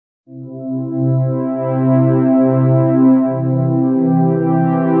Hey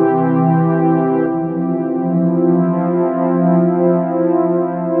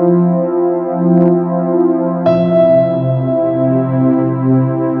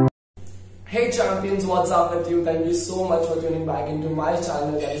champions, what's up with you? Thank you so much for tuning back into my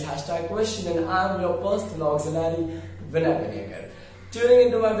channel, that is #question, and I'm your personal auxiliary, Vinay Vinayakar. Tuning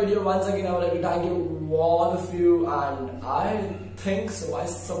into my video once again, I would like to thank you all of you, and I think so, I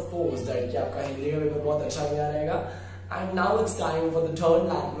suppose that कि आपका हिंदी का paper बहुत अच्छा गया रहेगा. And now it's time for the third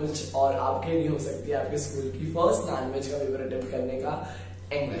language, और आपके लिए हो सकती है आपके स्कूल की first language का पेपर अटेम्प्ट करने का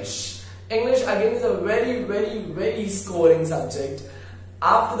English. English again is a very scoring subject.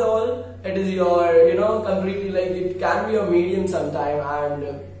 After all, it is your completely like it can be a medium sometime, and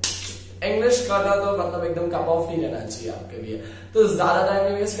English करना तो मतलब एकदम cup of tea रहना चाहिए आपके लिए. तो ज्यादा टाइम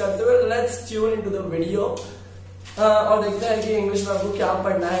नहीं वेस्ट करते हुए let's tune into the video और देखते हैं कि इंग्लिश में आपको क्या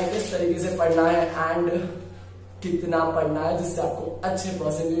पढ़ना है, किस तरीके से पढ़ना है एंड कितना पढ़ना है जिससे आपको अच्छे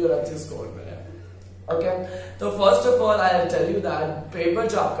परसेंटेज और अच्छे स्कोर मिले. ओके, तो first of all I will tell you that paper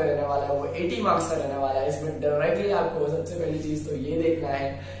जो आपका रहने वाला है वो 80 मार्क्स का रहने वाला है. इसमें डायरेक्टली आपको सबसे पहली चीज तो ये देखना है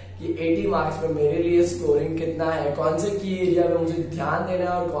कि 80 मार्क्स में मेरे लिए स्कोरिंग कितना है, कौन से की एरिया में मुझे ध्यान देना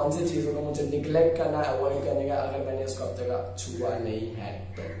है और कौन से चीजों को मुझे निग्लेक्ट करना है, अवॉइड करने का, अगर मैंने इसको अब तक छुआ नहीं है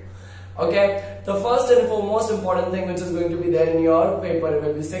तो. Okay, the first and foremost important thing which is going to be there in your paper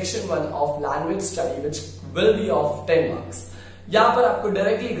will be section 1 of language study, which will be of 10 marks. यहाँ पर आपको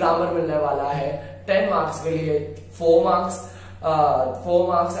डायरेक्टली ग्रामर मिलने वाला है 10 मार्क्स के लिए 4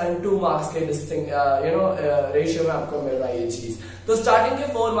 मार्क्स एंड 2 मार्क्स के distinct ratio में आपको मिल रहा है ये चीज. तो स्टार्टिंग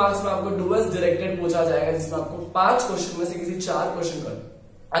के 4 मार्क्स में आपको डूअर्स डायरेक्टेड पूछा जाएगा, जिसमें आपको 5 क्वेश्चन में से किसी 4 क्वेश्चन को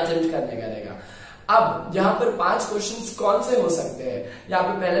अटेम्प्ट करने का रहेगा. अब यहाँ पर 5 क्वेश्चंस कौन से हो सकते हैं. यहाँ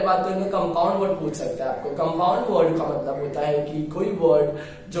पे पहले बात तो कंपाउंड वर्ड पूछ सकते हैं आपको. कंपाउंड वर्ड का मतलब होता है कि कोई वर्ड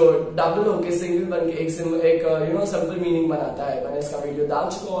जो डबल होके सिंगल बन के एक सिंपल मीनिंग बनाता है. मैंने इसका वीडियो डाल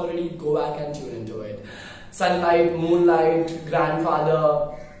चुका already, go back and tune into it. Sunlight, moonlight,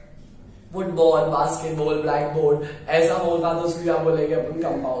 grandfather, football, basketball, black board, ऐसा होगा तो उसको क्या बोलेंगे अपन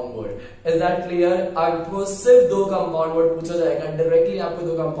compound word. Is that clear. आपको सिर्फ 2 कंपाउंड वर्ड पूछा जाएगा, डायरेक्टली आपको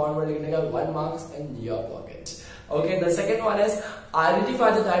 2 कंपाउंड वर्ड लिखने का 1 marks in your pocket. Okay, the second one is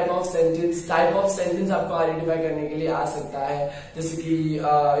identify the type of sentence. Type of sentence आपको आइडेंटिफाई करने के लिए आ सकता है, जैसे कि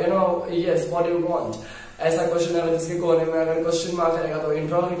यस व्हाट यू वांट, ऐसा क्वेश्चन है जिसके कोने में अगर क्वेश्चन मार्क रहेगा तो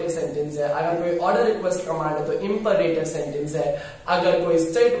इंट्रोगेटिव सेंटेंस है. अगर कोई ऑर्डर रिक्वेस्ट कमांड है तो इंपरेटिव सेंटेंस है. अगर कोई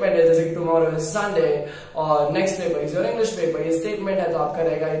स्टेटमेंट है जैसे कि टुमारो इज संडे और next paper is your English paper, ये स्टेटमेंट है तो आपका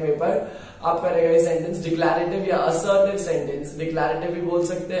रहेगा ये पेपर, आपका रहेगा ये सेंटेंस डिक्लैरेटिव या असर्टिव सेंटेंस. डिक्लैरेटिव भी बोल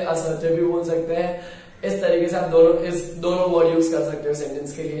सकते हैं, असर्टिव भी बोल सकते हैं. इस तरीके से आप दोनों वर्ड यूज कर सकते हो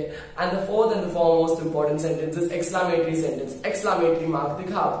सेंटेंस के लिए. And the fourth and the most important sentence is exclamatory sentence. Exclamatory mark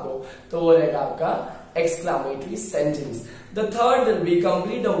दिखा आपको तो वो रहेगा आपका exclamatory sentence. The third will be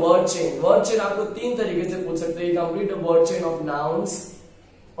complete a word chain. Word chain आपको 3 तरीके से पूछ सकते हैं. complete a word chain of nouns,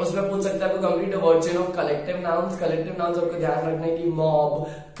 उसमें पूछ सकते हैं आपको complete a word chain of collective nouns. collective nouns आपको ध्यान रखने की mob,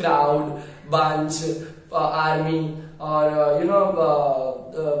 crowd, bunch, army और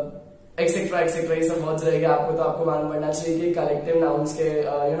एक्सेट्रा एक्सेट्रा ये सब वर्ड्स रहेगा आपको. तो आपको मालूम पड़ना चाहिए कि कलेक्टिव नाउन्स के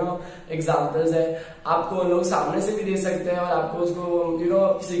एग्जांपल्स है. आपको लोग सामने से भी दे सकते हैं और आपको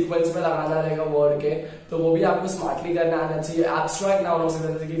उसको सीक्वेंस में लगाना रहेगा वर्ड के, तो वो भी आपको स्मार्टली करना आना चाहिए. एब्स्ट्रैक्ट नाउन हो सकता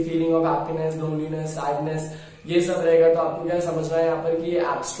है जैसे कि feeling of happiness, loneliness, sadness, ये सब रहेगा. तो आपको क्या समझना है यहाँ पर कि ये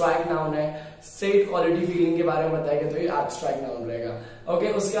एब्स्ट्रैक्ट नाउन है. स्टेट क्वालिटी फीलिंग के बारे में बताएगा तो ये एब्स्ट्रैक्ट नाउन रहेगा. ओके,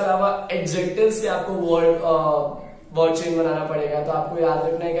 उसके अलावा एडजेक्टिव्स के आपको वर्ड चेन बनाना पड़ेगा. तो आपको याद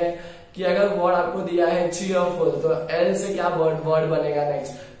रखना है कि अगर वर्ड आपको दिया है चीयरफुल तो एल से क्या वर्ड बनेगा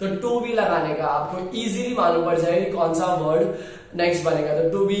नेक्स्ट, तो टू बी लगाने का आपको इजीली मालूम पड़ जाएगा कौन सा वर्ड नेक्स्ट बनेगा. तो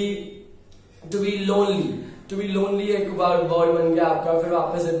टू बी लोनली एक वर्ड बन गया आपका. फिर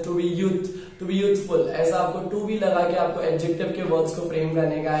वापस से टू बी यूथफुल, ऐसा आपको टू बी लगा के आपको एडजेक्टिव के वर्ड्स को फ्रेम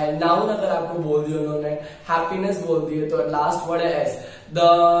करने का है. नाउन अगर आपको बोल दिया उन्होंने, हैप्पीनेस बोल दिए तो लास्ट वर्ड है एस.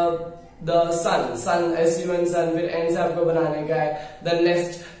 द सन SUN सन, फिर एन से आपको बनाने का है. द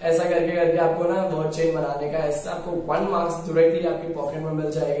नेस्ट, ऐसा करके आपको ना वर्ड चेन बनाने का है. इससे आपको 1 मार्क्स डायरेक्टली आपके पॉकेट में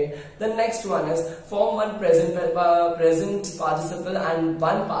मिल जाएंगे. The next one is form 1 present participle and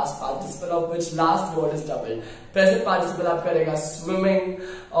 1 past participle of which last word is double. Present participle आपका रहेगा स्विमिंग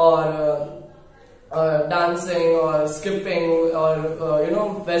और डांसिंग और स्किपिंग और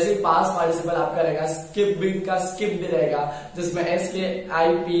वैसे पास्ट पार्टिसिपल आपका रहेगा स्किप का स्किप भी रहेगा, जिसमें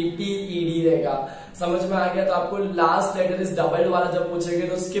SKIPPED रहेगा. समझ में आ गया. तो आपको लास्ट लेटर इज डबल्ड वाला जब पूछेंगे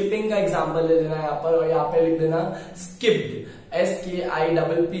तो स्किपिंग का एग्जांपल ले लेना यहाँ पर और यहाँ पे लिख देना skipped.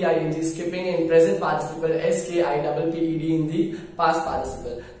 SKIPPING, skipping in present participle, SKIPPED in the past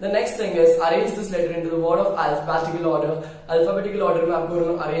participle. The next thing is arrange this letter into the word of alphabetical order. Alphabetical order में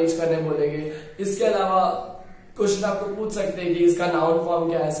आपको अरेंज करने बोलेंगे. इसके अलावा क्वेश्चन आपको पूछ सकते हैं कि इसका नाउन फॉर्म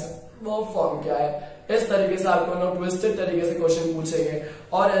क्या है, इसका वर्ब फॉर्म क्या है. इस तरीके से आपको ट्विस्टेड तरीके से क्वेश्चन पूछेंगे.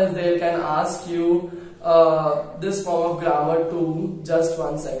 और else they can ask you this form of grammar too. Just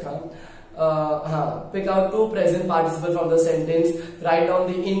one second. Pick out two present participle from the sentence. Write down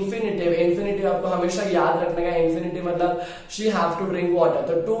the infinitive. Infinitive आपको हमेशा याद रखने का. Infinitive मतलब she have to drink water.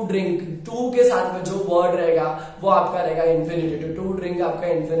 तो to drink, to के साथ में जो word रहेगा वो आपका रहेगा infinitive. To drink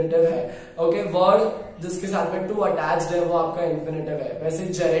आपका infinitive है. Okay, word जिसके साथ में to attached है वो आपका infinitive है. वैसे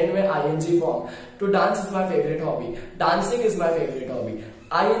gerund में ing form. To dance is my favorite hobby. Dancing is my favorite hobby.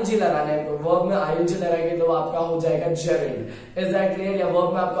 ING लगाना है, वर्ब में ING लगाएंगे तो आपका हो जाएगा gerund. Is that clear? या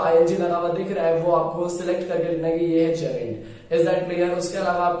वर्ब में आपको ING लगा हुआ दिख रहा है, वो आपको सिलेक्ट करके लिखना है कि ये है gerund. Is that clear? उसके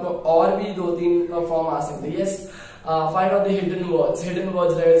अलावा आपको और भी 2-3 फॉर्म आ सकते हैं. Yes. Find out the hidden words. Hidden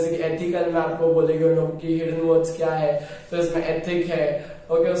words रहेगा जैसे कि ethical में आपको बोलेंगे उन लोग की hidden words क्या है, तो इसमें ethic है.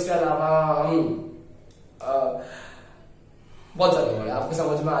 ओके, उसके अलावा बहुत सारे वर्ड आपको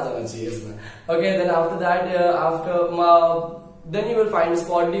समझ में आ जाना चाहिए इसमें. Okay, then after that then you will find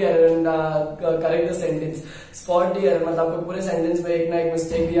spot the error and correct the sentence. Spot the error मतलब आपको पूरे सेंटेंस में एक ना एक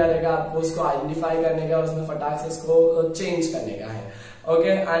मिस्टेक दिया रहेगा, आपको उसको आइडेंटिफाई करने का और उसमें फटाक से इसको चेंज करने का है. ओके,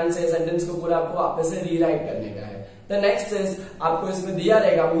 एंड से सेंटेंस को पूरा आपको वापस से रीराइट करने का है. द नेक्स्ट इज आपको इसमें दिया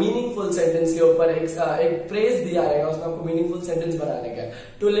रहेगा मीनिंगफुल सेंटेंस के ऊपर एक फ्रेज दिया रहेगा, उसमें आपको मीनिंगफुल सेंटेंस बनाने का है.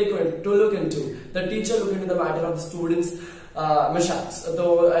 To look into the teacher look into the matter of the students मिशअप्स. तो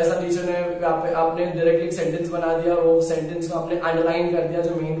ऐसा टीचर ने आपने डायरेक्टली एक सेंटेंस बना दिया और वो सेंटेंस को आपने अंडरलाइन कर दिया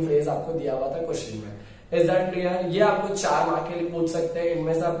जो मेन फ्रेज आपको दिया हुआ था क्वेश्चन में. Is that clear? ये आपको 4 मार्क के लिए पूछ सकते हैं.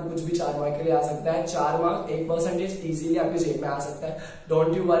 इनमें से आपको कुछ भी 4 मार्क के लिए आ सकता है. 4 मार्क 1% इजीली आपके जेब में आ सकता है.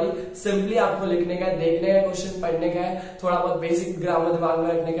 Don't you worry. सिंपली आपको लिखने का है, देखने का, क्वेश्चन पढ़ने का है, थोड़ा बहुत बेसिक ग्रामर दिमाग में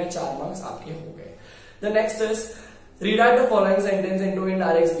रखने का है. 4 मार्क्स आपके हो गए. The next is rewrite the following sentence into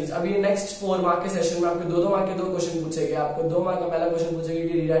indirect speech. अभी नेक्स्ट 4 मार्क के सेशन में आपको 2 मार्क के 2 क्वेश्चन पूछेंगे. आपको 2 मार्क का पहला क्वेश्चन पूछेंगे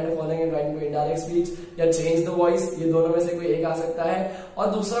कि rewrite the following and right into indirect speech या चेंज द वॉइस. ये दोनों में से कोई एक आ सकता है. और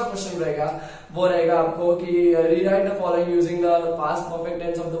दूसरा क्वेश्चन रहेगा वो रहेगा आपको कि rewrite the following using the past perfect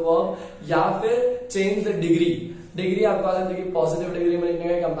tense of the verb या फिर चेंज द डिग्री. डिग्री आपको आ सकता है कि पॉजिटिव डिग्री में लिखने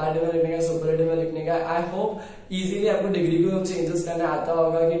का, कंपैरेटिव में लिखने का, सुपरलेटिव में लिखने का. आई होप इजीली आपको डिग्री को चेंजेस करने आता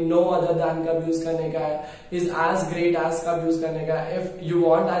होगा कि नो अदर दैन का यूज करने का है, इज एज ग्रेट एज का यूज करने का. If you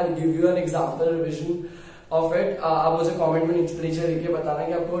want I will give you an example revision of it. आप मुझे कमेंट में नीचे लिख के बताना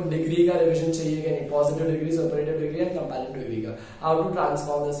कि आपको डिग्री का रिवीजन चाहिए कि नहीं, positive degree, superlative degree and comparative degree का. How to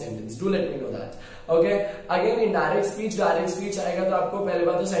transform the sentence. Do let me know that. Okay, again indirect speech, direct speech आएगा तो आपको पहले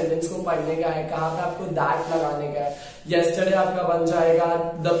बात तो सेंटेंस को पढ़ने का है, कहाँ पे आपको दैट लगाने का है. येस्टरडे आपका बन जाएगा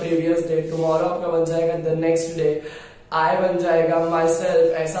द प्रीवियस डे, टुमारो आपका बन जाएगा द नेक्स्ट डे, आई बन जाएगा माई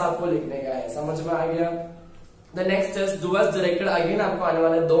सेल्फ. ऐसा आपको लिखने का है. समझ में आ गया? The next is do as directed. Again आपको आने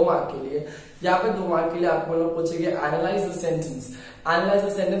वाला है 2 मार्क के लिए. यहाँ पे 2 मार्क के लिए आपको लोग पूछेंगे analyse the sentence. Analyse the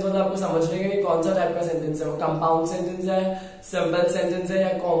sentence मतलब आपको समझने का कि कौन सा टाइप का सेंटेंस है, वो कंपाउंड सेंटेंस है, सिंपल सेंटेंस है या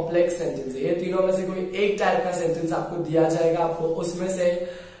कॉम्प्लेक्स सेंटेंस है. ये तीनों में से कोई एक टाइप का सेंटेंस आपको दिया जाएगा. आपको उसमें से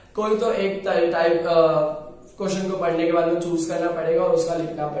कोई तो एक टाइप क्वेश्चन को पढ़ने के बाद में चूज करना पड़ेगा और उसका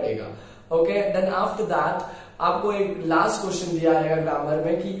लिखना पड़ेगा. ओके, देन आफ्टर दैट आपको एक लास्ट क्वेश्चन दिया रहेगा ग्रामर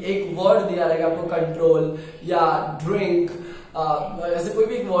में कि एक वर्ड दिया रहेगा आपको, कंट्रोल या ड्रिंक, ऐसे कोई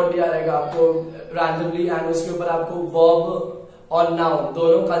भी एक वर्ड दिया रहेगा आपको रैंडमली एंड उसके ऊपर आपको वर्ब और नाउन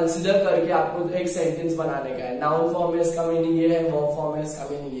दोनों कंसिडर करके आपको एक सेंटेंस बनाने का है. नाउन फॉर्म में इसका मीनिंग ये है, वर्ब फॉर्म में इसका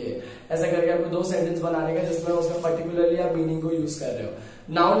मीनिंग ये है. ऐसा करके आपको 2 सेंटेंस बनाने का जिसमें उसका पर्टिकुलरली आप मीनिंग को यूज कर रहे हो.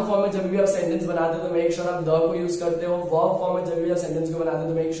 नाउन फॉर्म में जब भी आप सेंटेंस बनाते हो तो मेक श्योर आप द को यूज करते हो. वर्ब फॉर्म में जब भी आप सेंटेंस को बनाते हो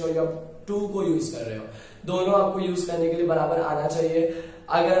तो मेक श्योर आप टू को यूज कर रहे हो. दोनों आपको यूज करने के लिए बराबर आना चाहिए.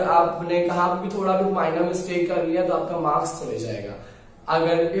 अगर आपने कहा भी थोड़ा भी माइनर मिस्टेक कर लिया तो आपका मार्क्स चले जाएगा.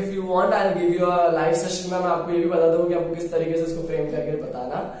 अगर if you want I will give you a live session में मैं आपको ये भी बता दूंगा कि आपको किस तरीके से इसको फ्रेम करके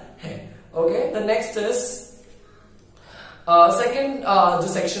बताना है. Okay, the next is second जो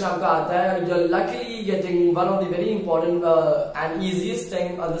सेक्शन आपका आता है, you're luckily getting one of the very important and easiest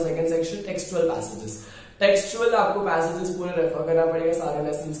thing on the second section, textual passages. Textual आपको पैसेजेस पूरे रेफर करना पड़ेगा, सारे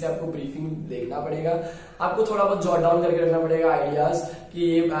लेसन के आपको ब्रीफिंग देखना पड़ेगा. आपको थोड़ा बहुत जॉट डाउन करके रखना पड़ेगा आइडियाज कि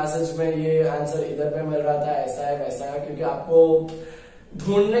ये पैसेज में ये आंसर इधर पे मिल रहा था, ऐसा है वैसा है, क्योंकि आपको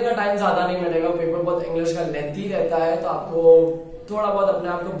ढूंढने का टाइम ज्यादा नहीं मिलेगा. पेपर बहुत इंग्लिश का लेंथी रहता है तो आपको थोड़ा बहुत अपने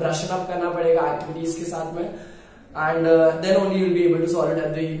आप को ब्रश अप करना पड़ेगा एक्टिविटीज के साथ में. And then only you'll be able to solve it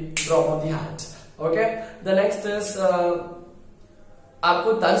at the drop of the hat. Okay. The next is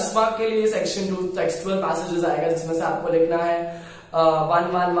आपको 10 मार्क के लिए सेक्शन 2 टेक्सचुअल पैसेजेस आएगा, जिसमें से आपको लिखना है 1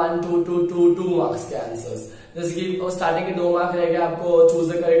 1 1 2 2 2 2 मार्क्स के आंसर्स। जैसे कि स्टार्टिंग के 2 मार्क रहेंगे, आपको चूज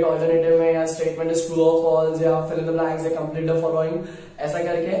द करेक्ट ऑल्टरनेटिव में, या स्टेटमेंट इज ट्रू और फॉल्स, या फिल इन द ब्लैंक्स, या कंप्लीट द फॉलोइंग, ऐसा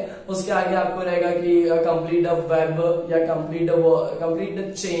करके। उसके आगे आपको रहेगा कि कंप्लीट द वेब, या कंप्लीट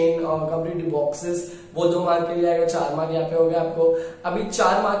द चेन, और कंप्लीट द बॉक्सेस, वो 2 मार्क के लिए आएगा। 4 मार्क यहाँ पे हो गया आपको। अभी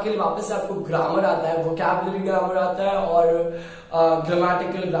 4 मार्क के लिए वापस से आपको ग्रामर आता है, वोकैबुलरी ग्रामर आता है, और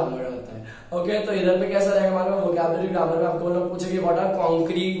ग्रामेटिकल ग्रामर आता है। ओके, तो इधर पे कैसा रहेगा मालूम है? वोकैबुलरी ग्रामर में आपको लोग पूछेंगे what are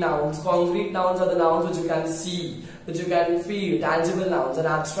concrete nouns. Concrete nouns are the nouns which you can see, which you can feel, tangible nouns. An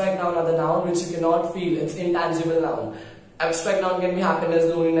abstract noun are the noun which you cannot feel, it's intangible noun. Abstract noun can be happiness,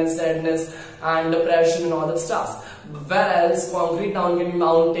 loneliness, sadness, and depression and all that stuff. Whereas concrete noun can be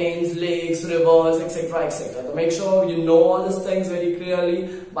mountains, lakes, rivers, etc., etc. So make sure you know all these things very clearly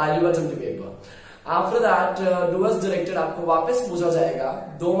while you attempt the paper. After that, do as directed आपको वापस पूछा जाएगा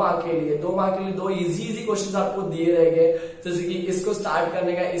 2 mark के लिए। 2 mark के लिए 2 easy questions आपको दिए रहेंगे, जैसे कि इसको स्टार्ट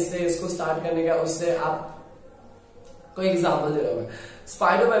करने का इससे, इसको स्टार्ट करने का उससे। आप कोई एग्जाम्पल दे रहा हूं,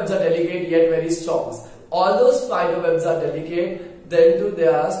 spider webs are delicate yet very strong. Although spider webs are delicate then to they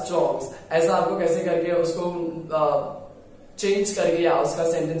are strong. ऐसा आपको कैसे करके उसको चेंज करके या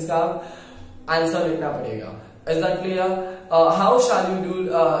उसका सेंटेंस का आंसर लिखना पड़ेगा। Is that clear? How shall you do?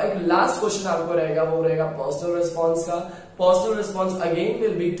 एक लास्ट क्वेश्चन आपको रहेगा, वो रहेगा पर्सनल रिस्पॉन्स का। Personal response again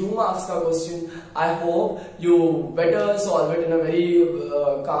will be 2 marks का question. I hope you better solve it in a very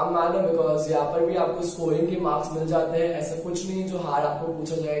calm manner, because यहाँ पर भी आपको स्कोरिंग के मार्क्स मिल जाते हैं। ऐसा कुछ नहीं जो हार्ड आपको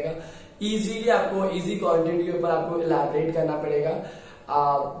पूछा जाएगा, इजीली आपको इजी कंटेंट के ऊपर आपको इलैबोरेट करना पड़ेगा।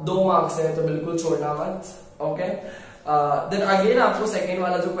 2 मार्क्स है तो बिल्कुल छोड़ना मत। ओके, देन अगेन आपको सेकेंड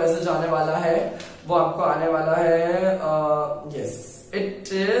वाला जो पैसेज आने वाला है वो आपको आने वाला है, yes,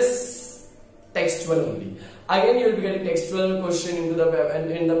 it is textual only. Again, you will be getting textual question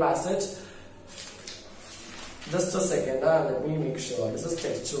in the passage. Just a second, let me make sure. This is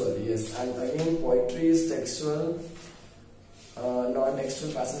textual, yes. And again, poetry is textual.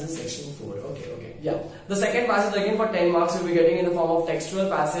 Non-textual passage is section 4. Okay, yeah. The second passage again for 10 marks you'll be getting in the form of textual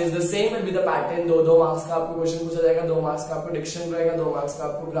passage. The same will be the pattern. 2 marks का आपको question पूछा जाएगा, 2 marks का आपको diction रहेगा, 2 marks का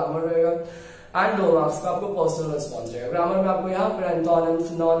आपको grammar रहेगा, and 2 marks का आपको personal response रहेगा। Grammar में आपको यहाँ पर antonyms,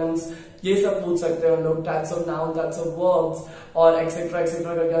 synonyms ये सब पूछ सकते हैं लोग, types of noun, types of verbs, और एक्सेट्रा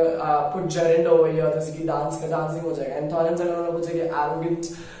एक्सेट्रा करके पुट जेरेंड ओवर हियर, जैसे कि डांस का डांसिंग हो जाएगा। एंथोनिम्स अगर उन्होंने पूछेगा एरोगेंट,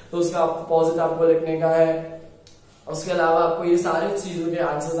 तो उसका अपोजिट आपको लिखने का है। उसके अलावा आपको ये सारे चीजों के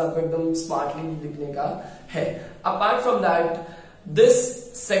आंसर्स आपको एकदम स्मार्टली लिखने का है। Apart from that, this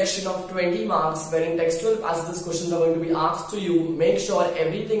section of 20 marks wherein textual passages questions are going to be asked to you, make sure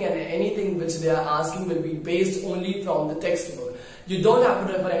everything and anything which they are asking will be based only from the textbook. You don't have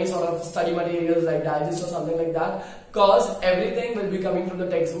to refer any sort of study materials like digest or something like that, because everything will be coming from the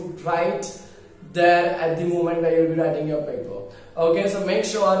textbook right there at the moment where you'll be writing your paper. Okay, so make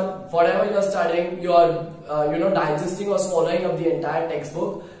sure whatever you're studying, you're digesting or swallowing up the entire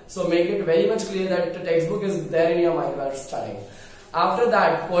textbook. So make it very much clear that the textbook is there in your mind while studying. After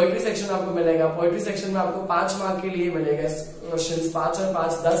that poetry section आपको मिलेगा। Poetry section में आपको 5 mark के लिए मिलेगा questions, 5 और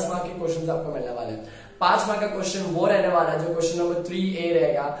 5 10 mark के questions आपको मिलने वाले हैं। 5 मार्क का क्वेश्चन वो रहने वाला है जो क्वेश्चन नंबर 3A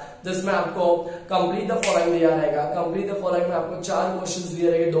रहेगा, जिसमें आपको कंप्लीट द फॉलोइंग दिया रहेगा। कंप्लीट द फॉलोइंग में आपको 4 क्वेश्चंस दिए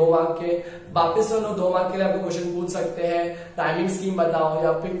रहेंगे 2 मार्क के। वापस से 2 मार्क के लिए आपको क्वेश्चन पूछ सकते हैं, टाइमिंग स्कीम बताओ,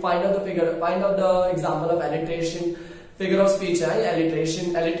 या फिर find out the example of alliteration, figure of speech है,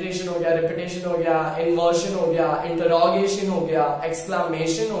 एलिट्रेशन हो गया, रिपीटेशन हो गया, इन्वर्शन हो गया, इंटरोगेशन हो गया,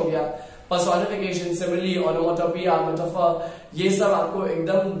 एक्सक्लामेशन हो गया, पर्सोनिफिकेशन, सिमिली, ओनोमोटोपिया, मेटाफर, ये सब आपको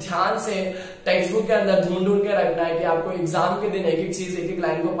एकदम ध्यान से टेक्स्ट बुक के अंदर ढूंढ के रखना है कि आपको एग्जाम के दिन एक एक चीज, एक एक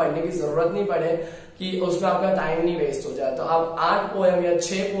लाइन को पढ़ने की जरूरत नहीं पड़े, कि उसमें आपका टाइम नहीं वेस्ट हो जाए। तो आप 8 पोएम या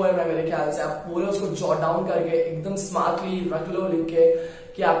 6 पोएम है मेरे ख्याल से, आप पूरे उसको जॉट डाउन करके एकदम स्मार्टली रख लो लिख के,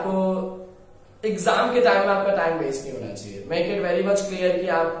 कि आपको एग्जाम के टाइम में आपका टाइम वेस्ट नहीं होना चाहिए। Make it very much clear कि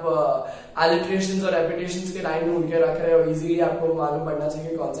आप एलिट्रेशंस और रेपिटेशंस के लाइन ढूंढ के रख रहे हो, इजीली आपको मालूम पड़ना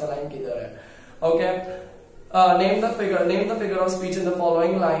चाहिए कौन सा लाइन किधर है। Okay, name the figure of speech in the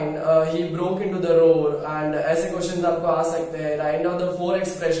following line, he broke into the roar, and ऐसे क्वेश्चंस आपको आ सकते हैं। Write down the 4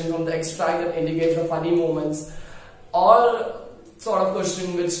 expressions from the extract that indicates the funny moments, all sort of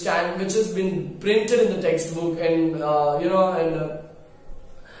question which has been printed in the textbook, and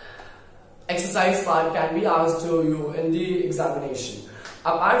exercise part can be asked to you in the examination.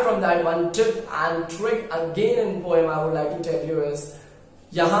 Apart from that, one tip and trick again in poem I would like to tell you is,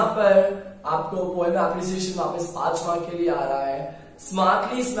 यहाँ पर आपको poem appreciation वापस 5 mark के लिए आ रहा है।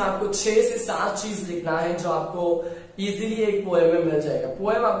 Smartly इसमें आपको 6 से 7 चीज लिखना है जो आपको इजीली एक पोएम में मिल जाएगा।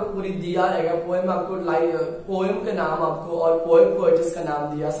 पोएम आपको पूरी दिया रहेगा, पोएम आपको पोएम का नाम आपको और पोएम पोएटिस का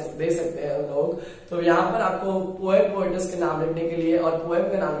नाम दे सकते हैं लोग। तो यहाँ पर आपको पोएम पोएटिस के नाम लिखने के लिए और पोएम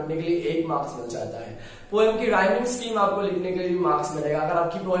का नाम लिखने के लिए 1 मार्क्स मिल जाता है। पोएम की राइमिंग स्कीम आपको लिखने के लिए मार्क्स मिलेगा। अगर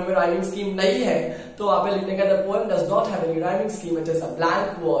आपकी पोएम में राइमिंग स्कीम नहीं है तो वहां पे लिखने का the poem does not have any rhyming scheme, it is a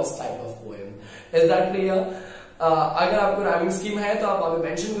blank verse type of poem. Is that clear? अगर आपको राइमिंग स्कीम है तो आप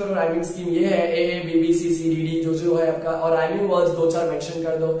मेंशन करो राइमिंग स्कीम ये है, A B B C C D D जो है आपका, और राइमिंग वर्ड्स 2-4 मेंशन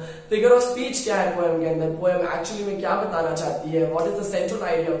कर दो। फिगर ऑफ स्पीच क्या है पोएम के अंदर, पोएम एक्चुअली में क्या बताना चाहती है, what is the central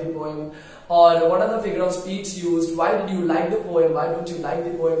idea of the poem, और what are the figure of speech used, why did you like the poem, why don't you like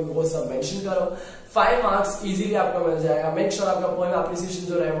the poem, वो सब मेंशन करो। 5 मार्क्स इजीली आपको मिल जाएगा। मेक श्योर आपका poem appreciation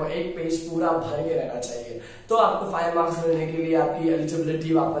जो रहे वो 1 पेज पूरा भर के रहना चाहिए, तो आपको 5 मार्क्स मिलने के लिए आपकी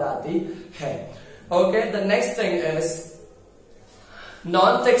एलिजिबिलिटी वहां पर आती है। Okay, the next thing is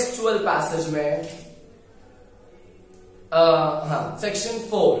non textual passage में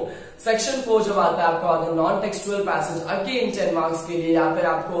सेक्शन 4 जब आता है आपको आता है non textual passage. Again 10 marks के लिए यहाँ पे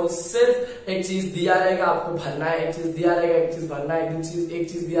आपको सिर्फ एक चीज दिया रहेगा, आपको भरना है, एक चीज दिया रहेगा, एक चीज भरना है, एक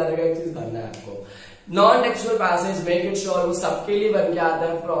चीज दिया रहेगा, एक चीज भरना है आपको। Non textual passage make it sure वो सबके लिए बन के आता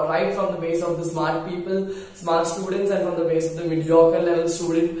है, right from the base of the smart people, smart students, and from the base of the mediocre level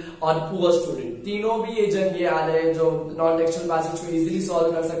student और पुअर स्टूडेंट। तीनों भी एजेंट ये आ रहे हैं जो नॉन टेक्सचुअल पैसेज को इजीली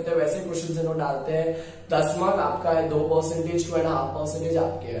सॉल्व कर सकते हैं। वैसे क्वेश्चन इन्होंने डालते हैं। 10 मार्क आपका है, 2% 2.5%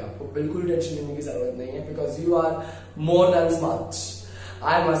 आपके हैं। आपको बिल्कुल टेंशन लेने की जरूरत नहीं है, because you are more than smart,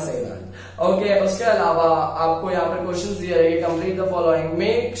 I must say that. Okay, उसके अलावा आपको यहाँ पर क्वेश्चन दिया रहेगा, complete the following.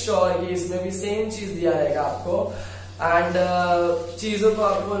 Make sure कि इसमें भी सेम चीज दिया रहेगा आपको, एंड चीजों को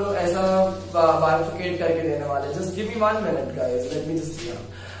आपको ऐसा बाइफिकेट करके देने वाले। Just give me 1 minute guys, let me just see.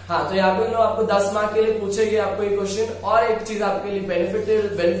 हाँ, तो यहाँ पे आपको 10 मार्क के लिए पूछेंगे आपको एक क्वेश्चन, और एक चीज आपके लिए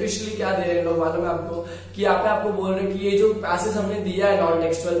बेनिफिशियली क्या दे रहे हैं लोग मालूम है आपको, कि यहाँ पे आपको बोल रहे हैं कि ये जो पैसेज हमने दिया है नॉन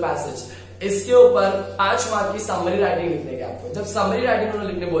टेक्सचुअल पैसेज, इसके ऊपर 5 मार्क की समरी राइटिंग लिखने के आपको। जब समरी राइटिंग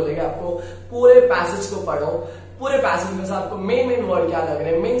उन्होंने लिखने बोलेंगे आपको, पूरे पैसेज को पढ़ो, पूरे पैसेज में से आपको मेन वर्ड क्या लग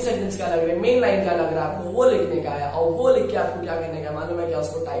रहे हैं, मेन सेंटेंस क्या लग रहे हैं, मेन लाइन क्या लग रहा है, आपको वो लिखने का है। और वो लिख के आपको क्या करने का मालूम है क्या,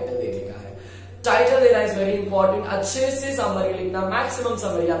 उसको टाइटल देने का है। टाइटल देना इज वेरी इंपॉर्टेंट। अच्छे से समरी लिखना, मैक्सिमम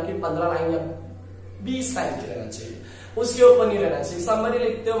समरी आपकी 15 लाइन या 20 लाइन की रहना चाहिए, उसके ऊपर नहीं रहना चाहिए। समरी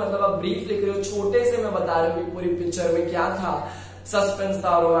लिखते हो मतलब आप ब्रीफ लिख रहे हो, छोटे से मैं बता रहा हूँ कि पूरी पिक्चर में क्या था, सस्पेंस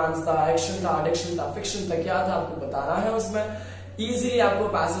था, रोमांस था, एक्शन था, एडिक्शन था, फिक्शन था, क्या था आपको बताना है उसमें। इजीली आपको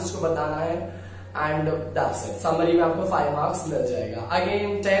पैसेज को बताना है, एंड दैट्स इट। समरी में आपको 5 मार्क्स मिल जाएगा।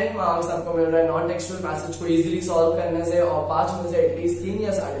 अगेन 10 मार्क्स आपको मिल रहा है नॉन टेक्सचुअल पैसेज को इजीली सॉल्व करने से, और 5 में से एटलीस्ट 3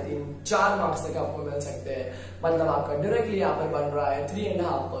 या 3.5 4 मार्क्स तक आपको मिल सकते हैं। मतलब आपका डायरेक्टली यहाँ पर बन रहा है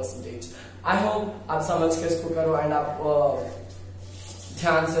 3.5%। आई होप आप समझ के इसको करो, एंड आप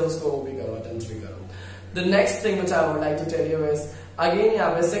ध्यान से उसको वो भी करो, अटेंड भी करो। The next thing which I would like to tell you is, again यहाँ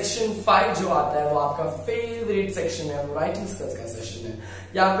पे सेक्शन 5 जो आता है वो आपका फेवरेट सेक्शन है, वो राइटिंग स्किल्स का सेक्शन है।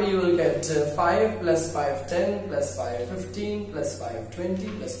 यहाँ पे you will get 5 + 5 10 + 5 15 + 5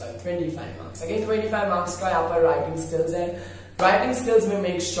 20 + 5 25 marks. Again 25 marks का यहाँ पर राइटिंग स्किल्स है। राइटिंग स्किल्स में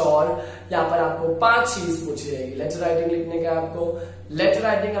मेक श्योर यहाँ पर आपको 5 चीज पूछी जाएगी। लेटर राइटिंग लिखने का आपको, लेटर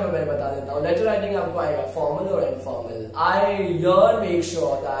राइटिंग का मैं बता देता हूँ। लेटर राइटिंग आपको आएगा फॉर्मल और informal. I make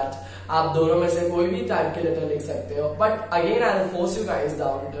sure that आप दोनों में से कोई भी टाइप के लेटर लिख सकते हो, but again I will force you guys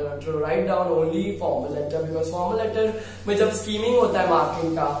down to write down only formal letter, because formal letter में जब स्कीमिंग होता है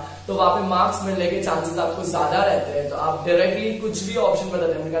मार्किंग का, तो वहां पे मार्क्स मिलने के चांसेस आपको ज्यादा रहते हैं। तो आप डायरेक्टली कुछ भी ऑप्शन पर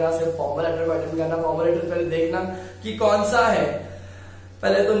अटेम्प्ट करना, सिर्फ फॉर्मल लेटर पर अटेम्प्ट करना। फॉर्मल लेटर पहले देखना कि कौन सा है।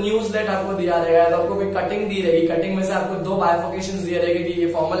 पहले तो न्यूज लेट आपको दिया रहेगा, तो आपको कोई कटिंग दी रहेगी, कटिंग में से आपको 2 बाइफिकेशंस दिए रहेंगे कि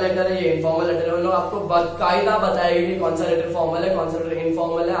ये फॉर्मल लेटर है, ये इनफॉर्मल लेटर है। मतलब आपको बाकायदा बताएगी कि कौन सा लेटर फॉर्मल है, कौन सा लेटर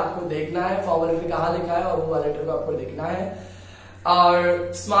इनफॉर्मल है। आपको देखना है फॉर्मल लेटर कहाँ लिखा है, और वो लेटर को आपको लिखना है,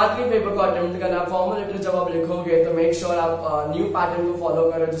 और स्मार्टली पेपर को अटेम्प्ट करना। फॉर्मल लेटर जब आप लिखोगे तो मेक श्योर आप न्यू पैटर्न को फॉलो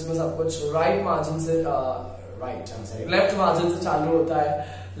करो, जिसमें सब कुछ लेफ्ट मार्जिन से चालू होता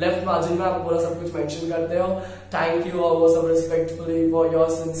है। लेफ्ट मार्जिन में आप पूरा सब कुछ मेंशन करते हो, थैंक यू और वो सब रिस्पेक्टफुली फॉर योर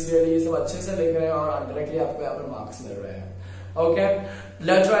सिंसियरली, सब अच्छे से लिख रहे हैं, और डायरेक्टली आपको यहाँ पर मार्क्स मिल रहे हैं। ओके,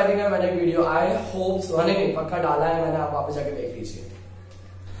 लेटर राइटिंग है मैंने वीडियो आई होप नहीं पक्का डाला है मैंने, आप वहां पे जाके देख लीजिए।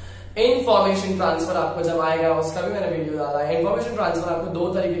 इन्फॉर्मेशन ट्रांसफर आपको जब आएगा उसका भी मैंने वीडियो डाला है। इन्फॉर्मेशन ट्रांसफर आपको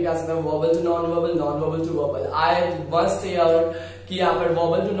 2 तरीके का सकता है, verbal to non verbal, non verbal to verbal. I must here कि यहाँ पर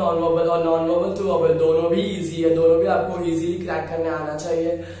वर्बल टू नॉन वर्बल और नॉन वर्बल टू वर्बल दोनों भी इजी है, दोनों भी आपको इजीली क्रैक करने आना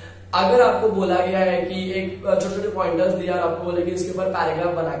चाहिए। अगर आपको बोला गया है कि एक छोटे छोटे पॉइंटर्स दिया और आपको बोले कि इसके ऊपर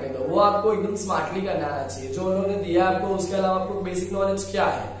पैराग्राफ बना के दो, वो आपको एकदम स्मार्टली करना आना चाहिए जो उन्होंने दिया आपको। उसके अलावा आपको बेसिक नॉलेज क्या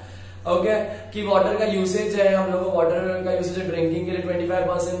है, ओके, कि वाटर का यूसेज है, हम लोग को वाटर का यूसेज है ड्रिंकिंग के लिए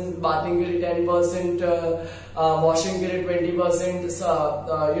 25%, बाथिंग के लिए 10%, वॉशिंग के लिए 20%,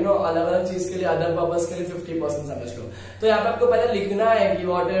 अलग अलग चीज के लिए, अदर पर्पस के लिए 50% समझ लो। तो यहाँ पे आपको पहले लिखना है कि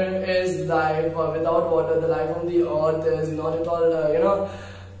water is life, without water the life on the earth is not at all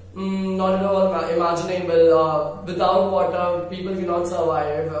not at all imaginable. Without water, people cannot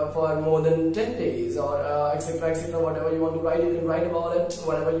survive for more than 10 days, or etc. etc. Whatever you want to write, you can write about it.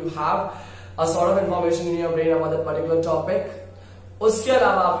 Whatever you have, a sort of information in your brain about that particular topic. उसके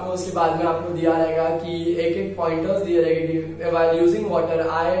अलावा आपको उसके बाद में आपको दिया रहेगा कि एक एक पॉइंटर्स दिए रहेंगे कि while using water,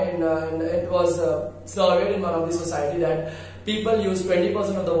 it was surveyed in one of the society that people use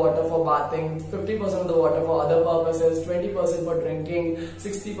 20% of the water for bathing, 50% of the water for other purposes, 20% for drinking,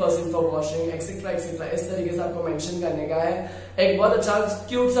 60% for washing, etc. etc. इस तरीके से आपको mention करने का है। एक बहुत अच्छा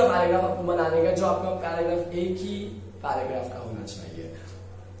क्यूट सा पैराग्राफ आपको बनाने का, जो आपका पैराग्राफ एक ही पैराग्राफ का होना चाहिए।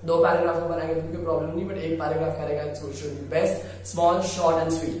 2 पैराग्राफ का बनाएंगे तो कोई प्रॉब्लम नहीं, बट एक पैराग्राफ करेगा, it should be best, small, short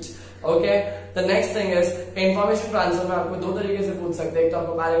and sweet. Okay, the next thing is information transfer में आपको 2 तरीके से पूछ सकते हैं। एक तो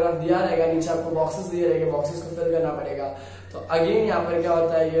आपको पैराग्राफ दिया रहेगा, नीचे आपको बॉक्सेस दिए रहेंगे, बॉक्सेस को फिल करना पड़ेगा। तो अगेन यहाँ पर क्या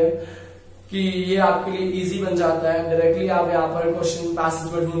होता है ये कि ये आपके लिए इजी बन जाता है। डायरेक्टली आप यहाँ पर क्वेश्चन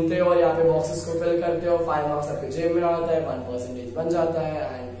पैसेज में ढूंढते हो और यहाँ पे बॉक्सेस को फिल करते हो, 5 मार्क्स आपके जेब में आता है, 1% बन जाता है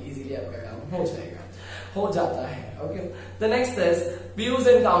एंड इजीली आपका काम हो जाता है। Okay, the next is views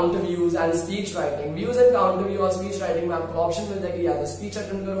and counter views and speech writing. Views and counter view और स्पीच राइटिंग में आपको ऑप्शन मिलता है कि या तो स्पीच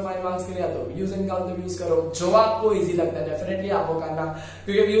अटेंड करो 5 मार्क्स के लिए, या तो व्यूज एंड काउंटर व्यूज करो। जो आपको इजी लगता है डेफिनेटली आपको करना,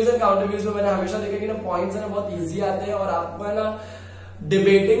 क्योंकि व्यूज एंड काउंटर व्यूज में मैंने हमेशा देखा कि ना पॉइंट्स है ना बहुत इजी आते हैं और आपको है ना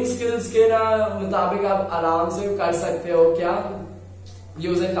डिबेटिंग स्किल्स के ना मुताबिक आप आराम से कर सकते हो। क्या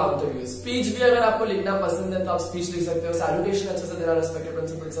views and counter views. Speech भी अगर आपको लिखना पसंद है तो आप स्पीच लिख सकते हो। सैल्यूटेशन अच्छे से देना, respected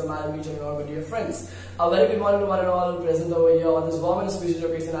principles sir, madam, teacher और my dear friends, a very good morning to one and all present over here on this warm and speech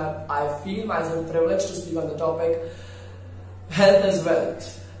occasion. I feel my self privileged to speak on the topic health is wealth.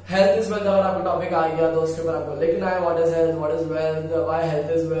 Health is wealth अगर आपको topic आ गया तो उसके ऊपर आपको लिखना है what is health, what is wealth, why health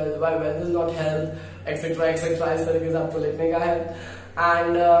is wealth, why wealth is not health, etcetera etcetera. इस तरीके से आपको लिखने का है।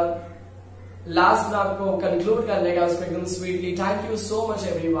 एंड लास्ट में आपको कंक्लूड करने का उसको एकदम sweetly, thank you so much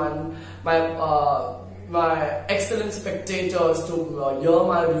everyone, my excellent spectators, to here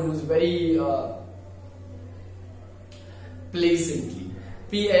my views very प्लेसेंटली,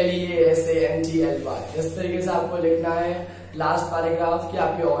 PLEASANTLY। इस तरीके से आपको लिखना है लास्ट पैराग्राफ कि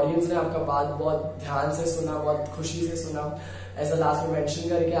आपके ऑडियंस ने आपका बात बहुत ध्यान से सुना, बहुत खुशी से सुना, ऐसा लास्ट में मेंशन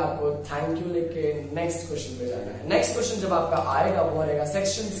करके आपको थैंक यू लिख के नेक्स्ट क्वेश्चन पे जाना है। नेक्स्ट क्वेश्चन जब आपका आएगा वो रहेगा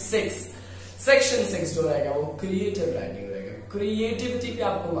सेक्शन 6। सेक्शन 6 जो रहेगा वो क्रिएटिव राइटिंग रहेगा। क्रिएटिविटी पे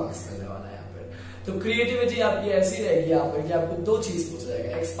आपको मार्क्स मिलने वाला है यहाँ पर। तो क्रिएटिविटी आपकी ऐसी रहेगी यहाँ पर कि आपको 2 चीज पूछ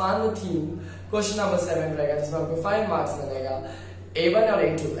जाएगा। Expand the theme, question number 7 रहेगा जिसमें आपको 5 मार्क्स मिलेगा, A1 और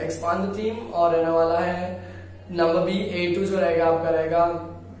A2। एक्सपांड द थीम और रहने वाला है नंबर B, A2 जो रहेगा आपका रहेगा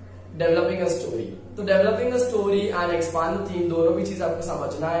डेवलपिंग अ स्टोरी। तो developing a story and expand the theme दोनों भी चीज आपको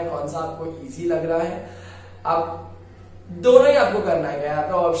समझना है, कौन सा आपको इजी लग रहा है। आप दोनों ही आपको करना है, यहाँ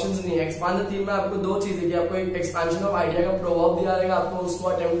पे ऑप्शंस नहीं है। एक्सपांड द थीम में आपको 2 चीजें कि आपको एक एक्सपेंशन ऑफ आइडिया का प्रोवर्ब दिया रहेगा, आपको उसको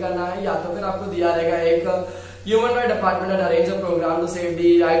अटेम्प्ट करना है, या तो फिर आपको दिया रहेगा एक human right department arrange a programme to save the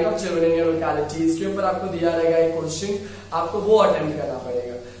right of children in your locality. इसके ऊपर आपको दिया रहेगा एक क्वेश्चन, आपको वो अटेम्प्ट करना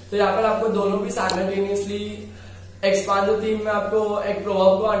पड़ेगा। तो यहाँ पर आपको दोनों भी साइमल्टेनियसली एक्सपांड द थीम में आपको एक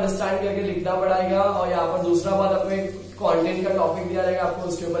प्रोवर्ब को अंडरस्टैंड करके लिखना पड़ेगा, और यहाँ पर दूसरा बात आपको एक कंटेंट का टॉपिक दिया रहेगा, आपको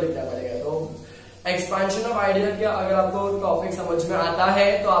उसके ऊपर लिखना पड़ेगा। तो एक्सपेंशन ऑफ आइडिया क्या, अगर आपको टॉपिक समझ में आता है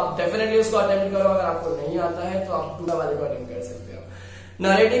तो आप डेफिनेटली उसको अटेम्प्ट करो, अगर आपको नहीं आता है तो आप पूरा वाले को अटेम्प्ट कर सकते हो।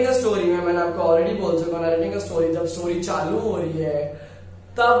 नरेटिंग अ स्टोरी में मैंने आपको ऑलरेडी बोल चुका हूं, नरेटिंग अ स्टोरी जब स्टोरी चालू हो रही है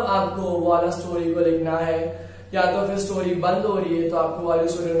तब आपको वो वाला स्टोरी को लिखना है, या तो फिर स्टोरी बंद हो रही है तो आपको वाली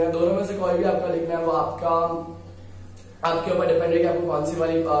स्टोरी लिखना है। दोनों में से कोई भी आपका लिखना है, वो आपके ऊपर डिपेंड है कि आपको कौन सी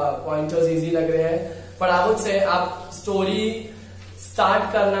वाली पॉइंटर्स इजी लग रहे हैं। पर आई वुड से आप स्टोरी स्टार्ट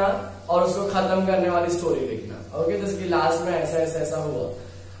करना और उसको खत्म करने वाली स्टोरी लिखना। ओके, जैसे कि लास्ट में ऐसा हुआ,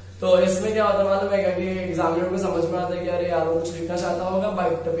 तो इसमें क्या होता है मालूम है कि एग्जामिनर को समझ में आता है कि अरे यार वो कुछ लिखना चाहता होगा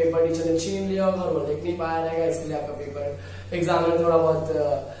बट पेपर टीचर ने छीन लिया होगा और वो लिख नहीं पाया रहेगा, इसलिए आपका पेपर एग्जामिनर थोड़ा बहुत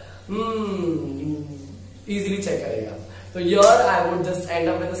इजीली चेक करेगा। तो here I would just and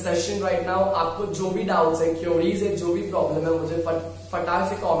up with the session right now. आपको जो भी डाउट्स है, क्वेरीज है, जो भी प्रॉब्लम है, मुझे फटाक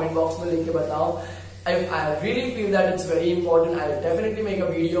से कमेंट बॉक्स में लिख के बताओ। If I really feel that it's very important, I'll definitely make a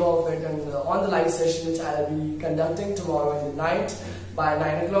video of it and on the live session which I'll be conducting tomorrow in the night by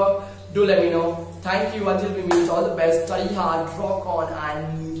 9 o'clock. Do let me know. Thank you. Until we meet, all the best. Study hard, rock on,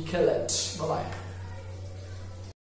 and kill it. Bye bye.